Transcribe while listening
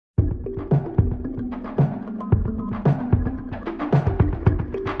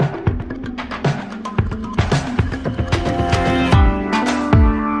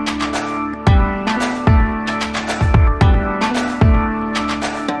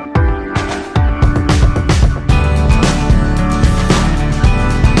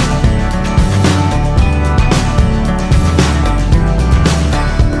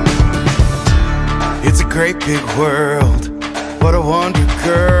great big world, what a wonder,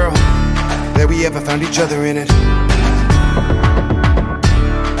 girl, that we ever found each other in it.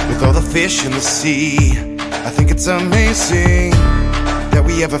 With all the fish in the sea, I think it's amazing that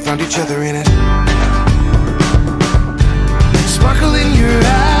we ever found each other in it. Sparkle in your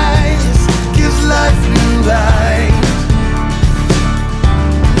eyes gives life new light.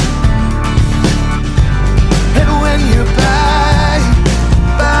 And when you're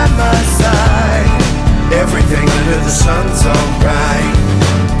by my side, everything under the sun's alright.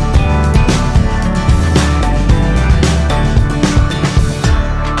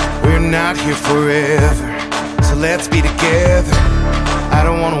 We're not here forever, so let's be together. I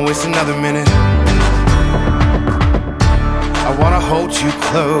don't wanna waste another minute. I wanna hold you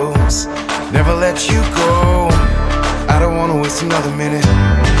close, never let you go. I don't wanna waste another minute.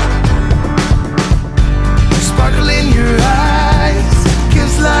 Sparkle in your eyes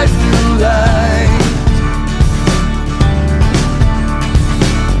gives life new light.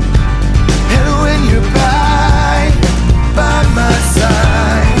 And when you're by my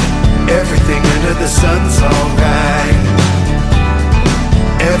side, everything under the sun's alright.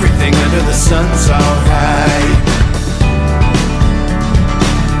 Everything under the sun's alright.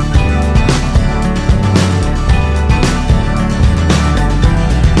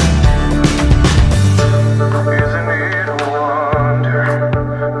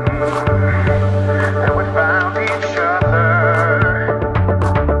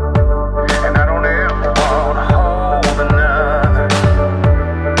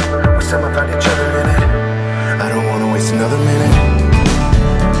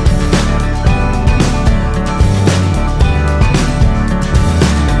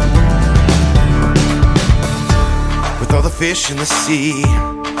 Fish in the sea,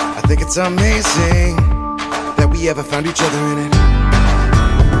 I think it's amazing that we ever found each other in it.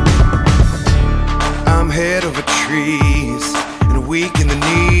 I'm head over trees and weak in the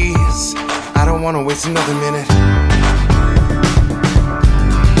knees. I don't wanna waste another minute.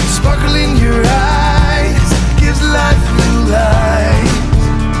 Sparkle in your eyes gives life new light.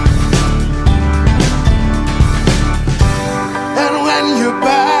 And when you're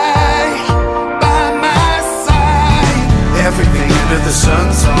everything under the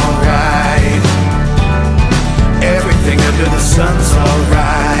sun's alright. Everything under the sun's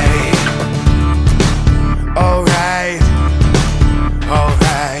alright. Alright,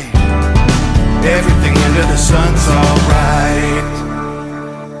 alright. Everything under the sun's alright.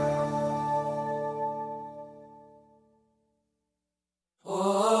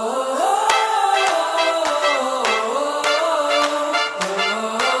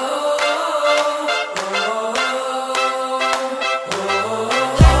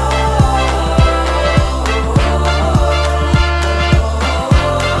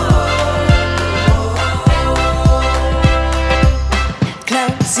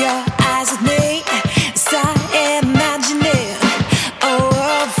 Your eyes at me, start imagining a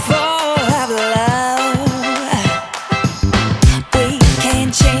world full of love. We can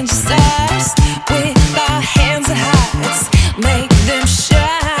change the stars with our hands and hearts, make them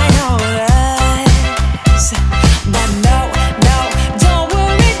shine on us. But no, no, don't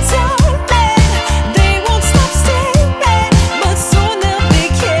worry, darling, they won't stop staring, but soon they'll be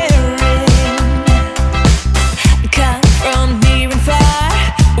caring. Come from near and far,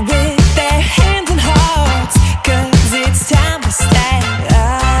 with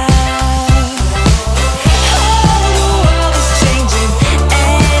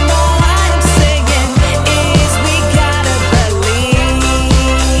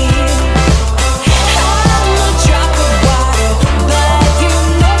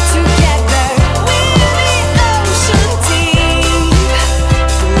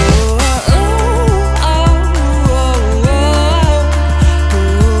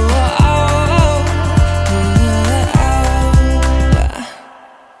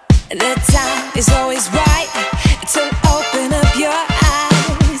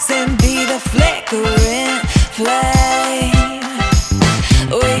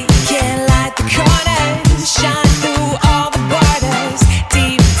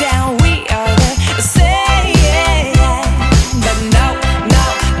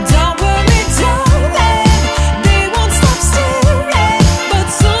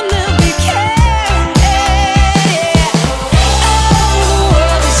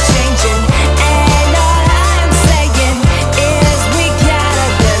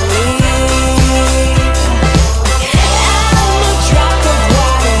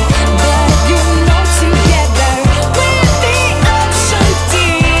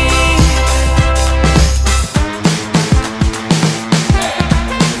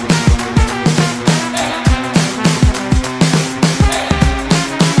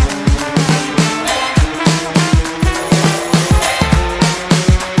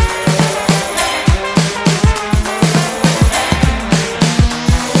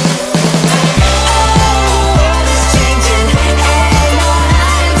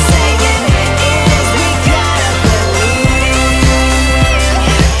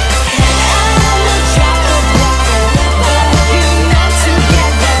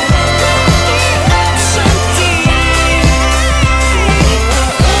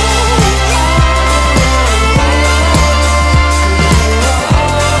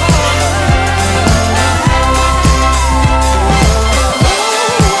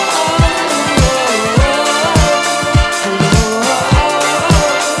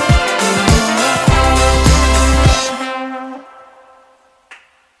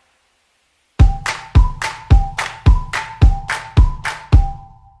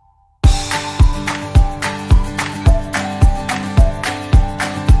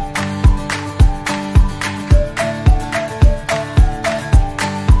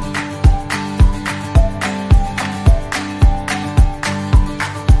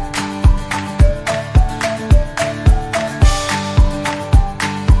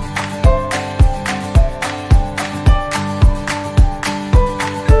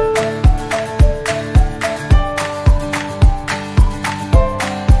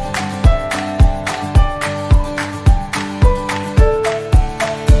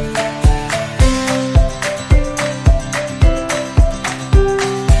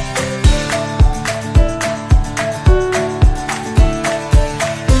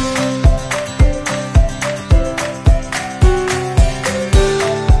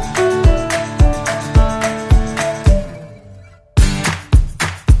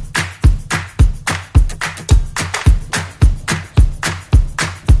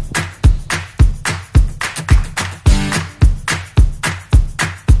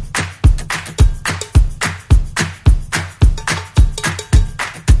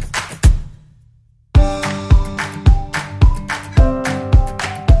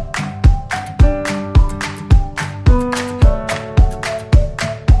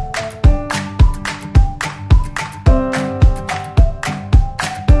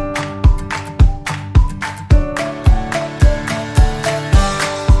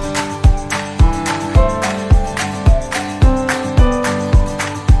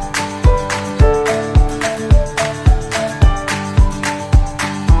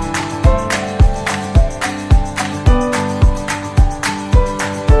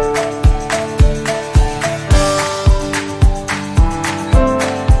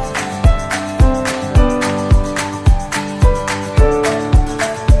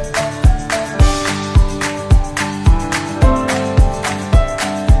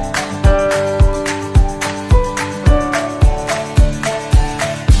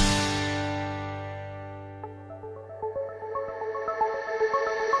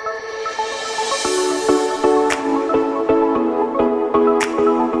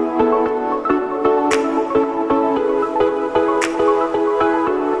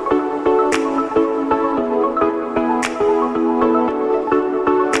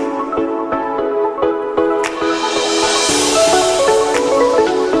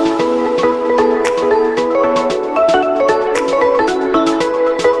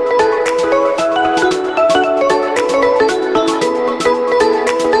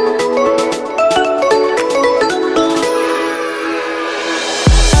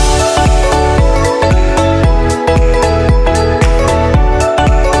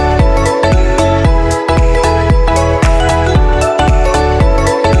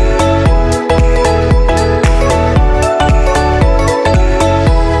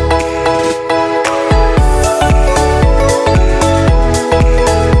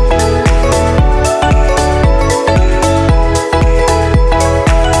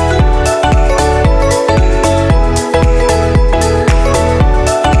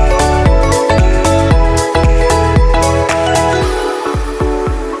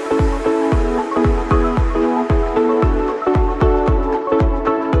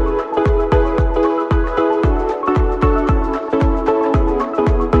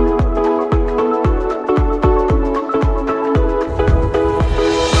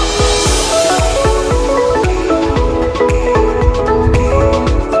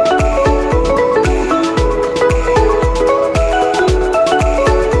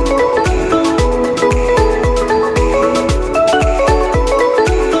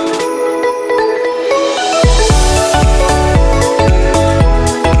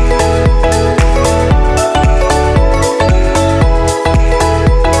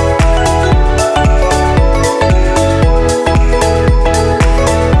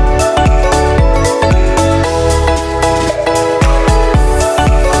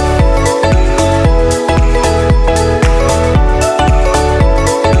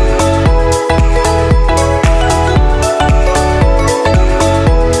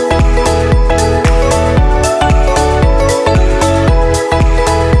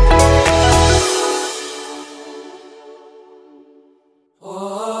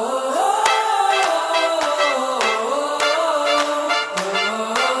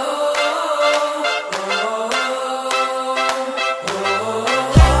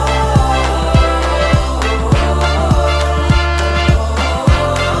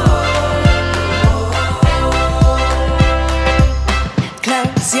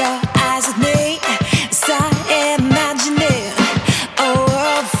 'cause you're